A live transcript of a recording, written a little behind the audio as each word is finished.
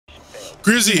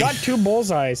Grizzy. You got 2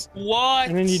 bullseyes. What?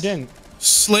 And then you didn't.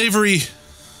 Slavery.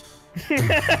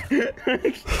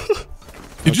 Did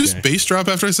you just bass drop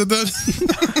after I said that?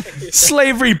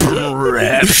 Slavery.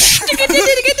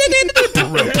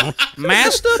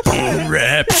 Master.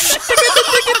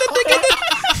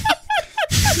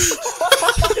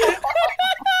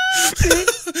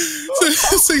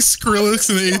 It's like Skrillex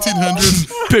in the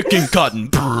 1800s. Picking cotton.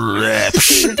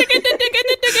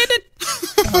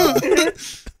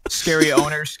 Scary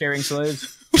owners scaring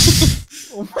slaves.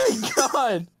 Oh my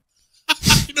god.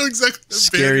 You know exactly.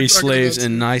 Scary slaves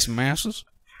and nice masses.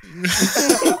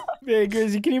 Hey,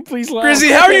 Grizzy, can you please laugh? Grizzy,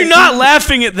 how are you not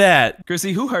laughing at that?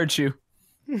 Grizzy, who hurt you?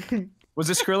 Was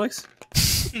it Skrillex?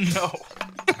 No.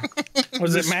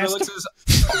 Was it Master? Skrillex's...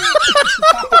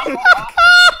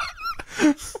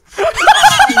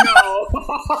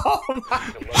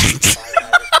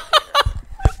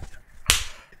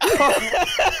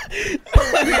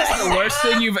 That's the worst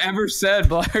thing you've ever said,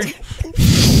 Blarg.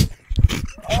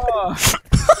 Oh.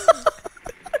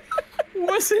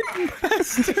 Was it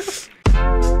Master?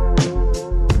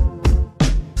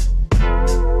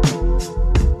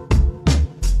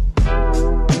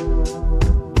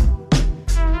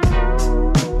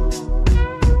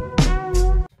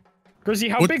 Grizzy,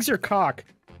 how big's your cock?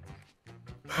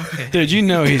 Okay. Dude, you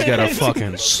know he's got a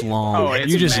fucking slong. Oh,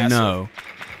 it's you just massive. know.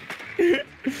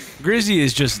 Grizzy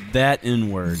is just that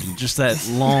N-word. Just that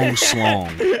long slong.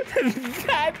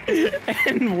 That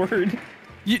N-word.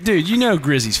 Dude, you know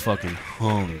Grizzy's fucking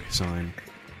hung, son.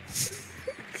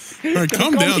 Alright,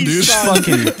 calm down, dude.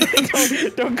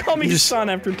 Fucking. Don't call me son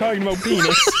after talking about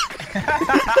penis.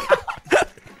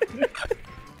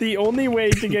 The only way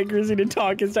to get Grizzy to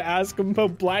talk is to ask him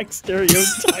about black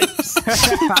stereotypes.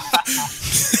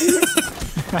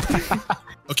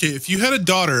 Okay, if you had a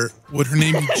daughter, would her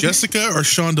name be Jessica or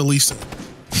Shondalisa?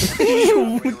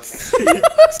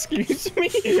 Excuse me?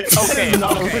 Okay,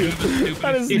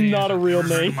 that is not a real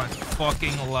name. My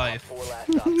fucking life.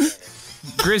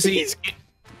 Grizzy,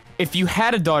 if you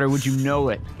had a daughter, would you know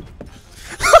it?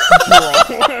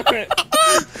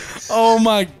 Oh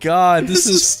my god, this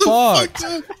is so fucked.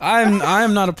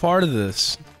 I'm not a part of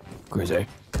this. Grizzy.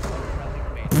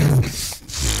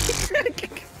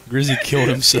 Grizzy killed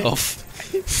himself.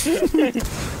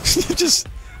 Just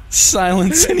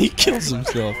silence and he kills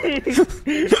himself. You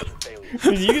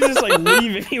can just like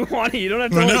leave if you want. You don't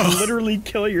have to like literally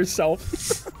kill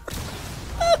yourself.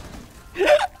 He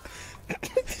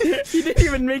didn't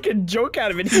even make a joke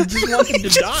out of it. He just wanted to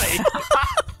die.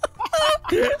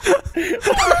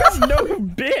 There's no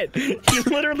bit. He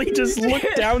literally just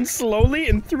looked down slowly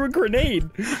and threw a grenade.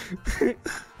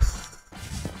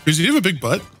 Because you have a big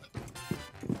butt.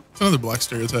 It's another black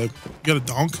stereotype. You got a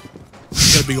donk.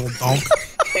 You got a big old donk.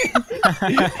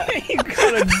 You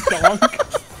got a donk.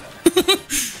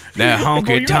 That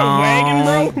honky got a wagon,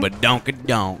 tonk, bro? but donky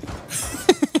donk.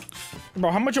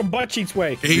 Bro, how much your butt cheeks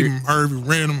weigh? Aiden Harvey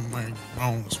random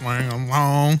long swing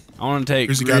along. I want to take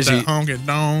Grizzy got Grizzy, that honky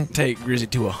donk. take Grizzy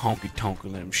to a honky tonk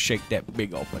and let him shake that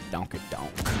big old donky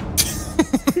donk.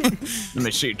 Let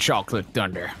me see chocolate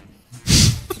thunder.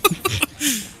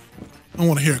 I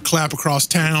want to hear a clap across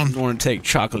town. I want to take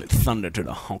chocolate thunder to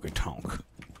the honky tonk.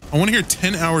 I want to hear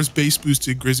 10 hours bass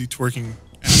boosted Grizzy twerking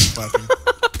ass clapping.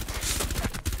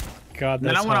 God,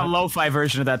 Then that's I want hot. a lo-fi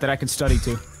version of that I can study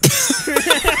to.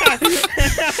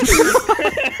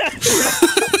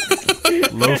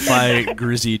 Lo-fi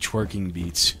Grizzy twerking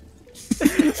beats.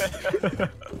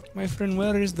 My friend,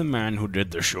 where is the man who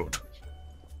did the shoot?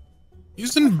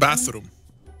 He's in the bathroom.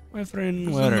 My friend,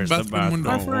 in where the is the bathroom window.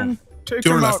 bathroom? Take To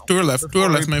your him left, out to your left, to your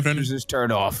left, my friend. Just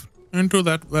turn off. And to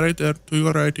that, right there, to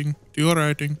your writing, to your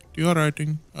writing, to your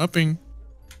writing, upping,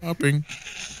 upping,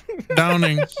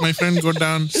 downing. My friend, go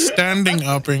down, standing,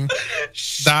 upping.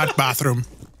 That bathroom.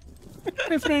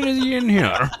 My friend, is he in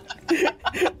here?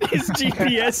 His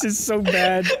GPS is so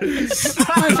bad.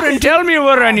 My friend, tell me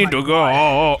where I need to go.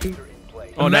 Oh,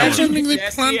 Imagine they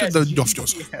Yes, planted yes, the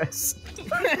Jofjos. Yes.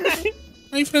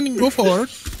 My friend, go forward.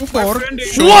 Go forward.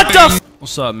 what the f?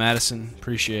 What's up, Madison?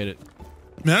 Appreciate it.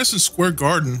 Madison Square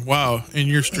Garden. Wow, in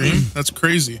your stream? That's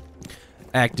crazy.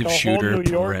 Active The whole shooter.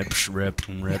 New York. Rep.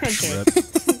 And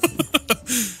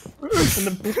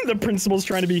the principal's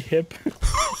trying to be hip.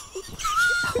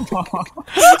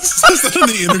 Says that on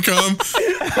the intercom.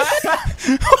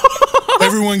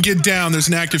 Everyone get down. There's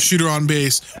an active shooter on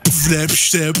base.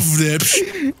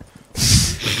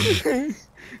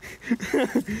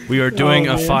 We are doing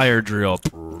Oh, a man. fire drill.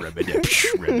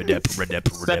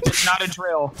 That is not a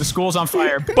drill. The school's on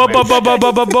fire.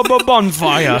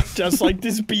 Bonfire. Just like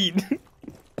this beat.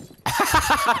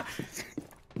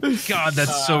 God,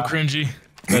 that's so cringy.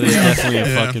 That is definitely a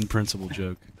fucking principal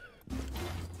joke.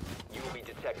 You will be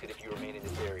detected if you remain in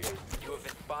this area. You have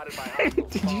been spotted by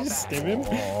hostiles. Did you just stim him?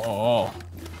 Oh.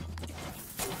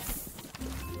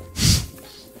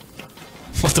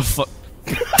 What the fuck?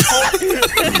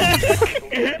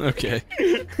 Okay.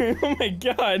 Oh my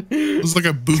god. It was like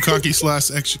a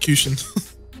bukkake / execution.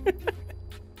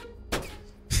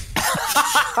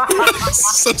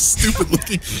 So stupid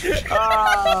looking.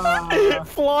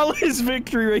 Flawless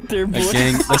victory right there, boy.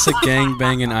 That's a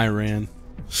gangbang in Iran.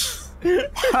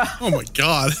 Oh my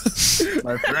god.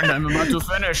 My friend, I'm about to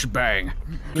finish. Bang.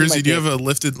 Grizzy, do you have a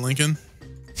lifted Lincoln?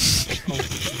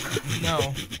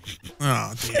 No.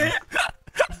 Oh, damn.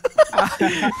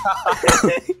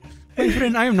 My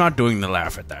friend, I am not doing the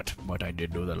laugh at that, but I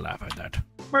did do the laugh at that.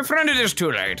 My friend, it is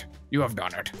too late. You have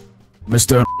done it.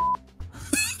 Mr.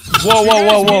 Whoa, whoa,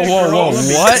 whoa, whoa, whoa, whoa!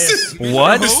 What?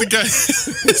 What? This is the guy.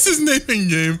 This is naming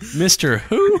game. Mr.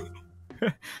 Who?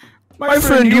 My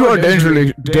friend, you are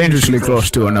dangerously close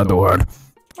to another word.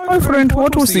 My friend,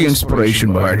 what was the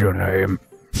inspiration behind your name?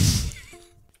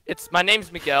 My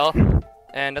name's Miguel,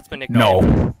 and that's my nickname.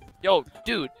 No. Yo,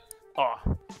 dude. Oh.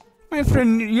 My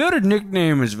friend, your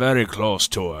nickname is very close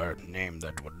to a name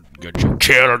that would get you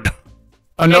killed.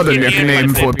 Another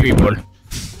nickname for people.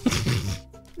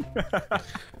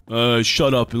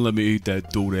 Shut up and let me eat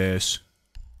that dude ass.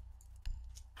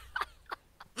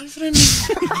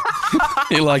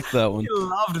 He liked that one.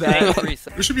 Loved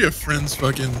There should be a Friends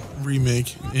fucking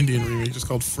remake, Indian remake, just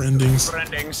called Friendings.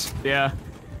 Friendings. Yeah.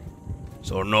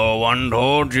 So no one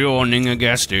told you owning a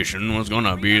gas station was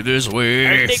gonna be this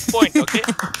way. Take point, okay?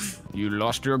 You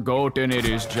lost your goat and it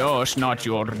is just not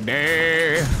your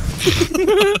day.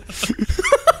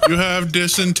 You have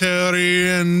dysentery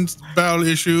and bowel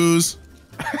issues.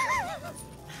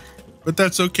 But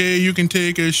that's okay, you can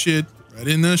take a shit right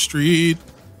in the street.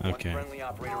 Okay.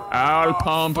 I'll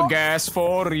pump gas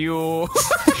for you.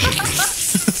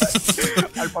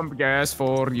 I'll pump gas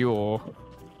for you.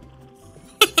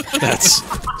 That's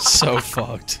so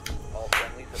fucked.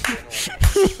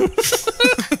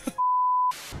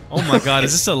 Oh my god,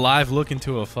 is this a live look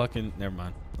into a fucking... Never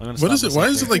mind. What is it? Why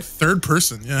is it like third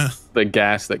person? Yeah. The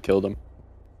gas that killed him.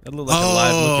 That looked like a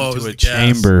live look into a gas.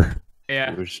 chamber.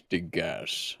 Yeah. It was the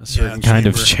gas. A certain kind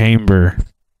of chamber.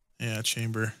 Yeah,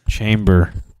 chamber.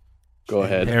 Chamber. Go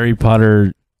ahead. Harry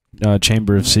Potter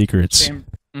Chamber of Secrets.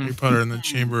 Harry Potter in the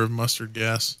chamber of mustard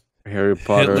gas. Harry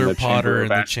Potter Hitler in the Potter in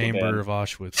the chamber chamber of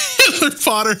Auschwitz. Hitler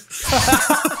Potter.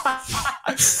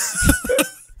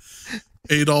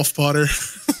 Adolf Potter.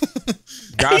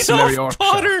 Adolf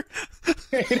Potter.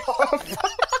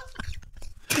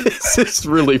 This is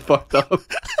really fucked up.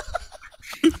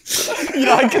 You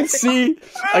know, I can see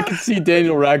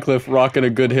Daniel Radcliffe rocking a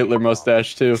good Hitler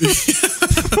mustache too.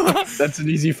 That's an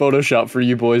easy Photoshop for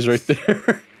you boys right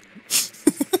there.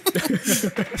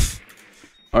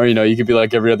 Or, you know, you could be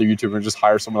like every other YouTuber and just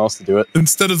hire someone else to do it.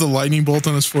 Instead of the lightning bolt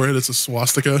on his forehead, it's a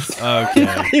swastika.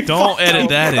 Okay. Don't edit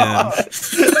that in.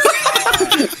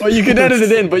 Well, you can edit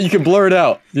it in, but you can blur it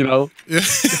out, you know? Yeah.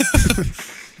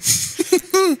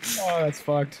 Oh, that's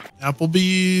fucked.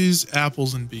 Applebee's,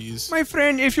 apples and bees. My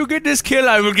friend, if you get this kill,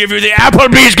 I will give you the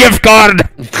Applebee's gift card.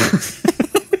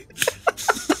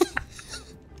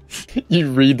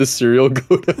 You read the serial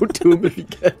go to him if he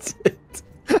gets it.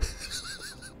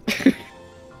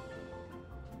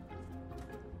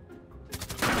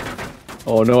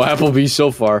 Oh no, Applebee's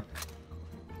so far.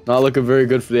 Not looking very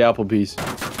good for the Applebee's.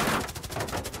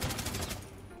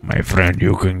 My friend,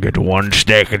 you can get one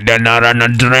steak and dinner and a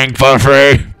drink for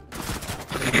free.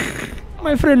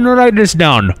 My friend, write this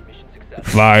down.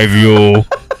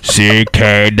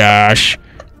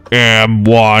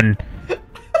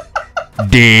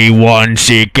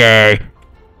 5UCK-M1D1CK.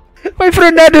 My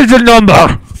friend, that is the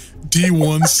number.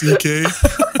 D1CK.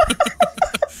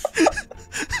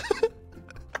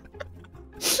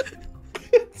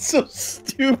 So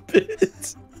stupid.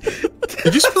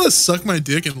 Did you spell it suck my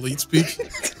dick in leet speak?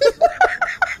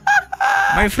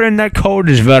 My friend, that code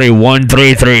is very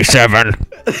 1337.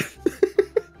 I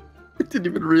didn't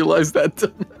even realize that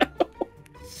till now.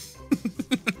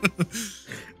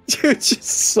 You just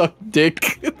suck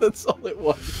dick. That's all it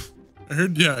was. I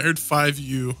heard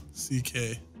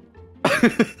 5UCK.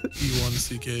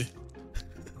 D1CK.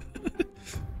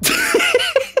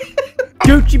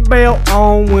 Gucci belt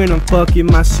on when I'm fucking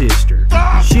my sister.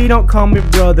 She don't call me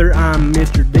brother, I'm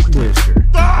Mr. Dick Blister.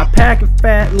 I pack a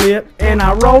fat lip and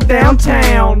I roll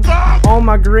downtown. On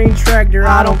my green tractor,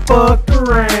 I don't fuck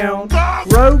around.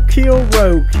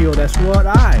 Roadkill, that's what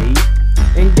I eat.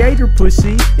 And gator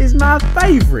pussy is my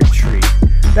favorite treat.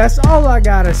 That's all I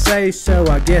gotta say, so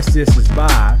I guess this is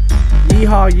bye.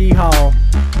 Yeehaw, yeehaw.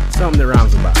 Something that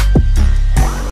rhymes about.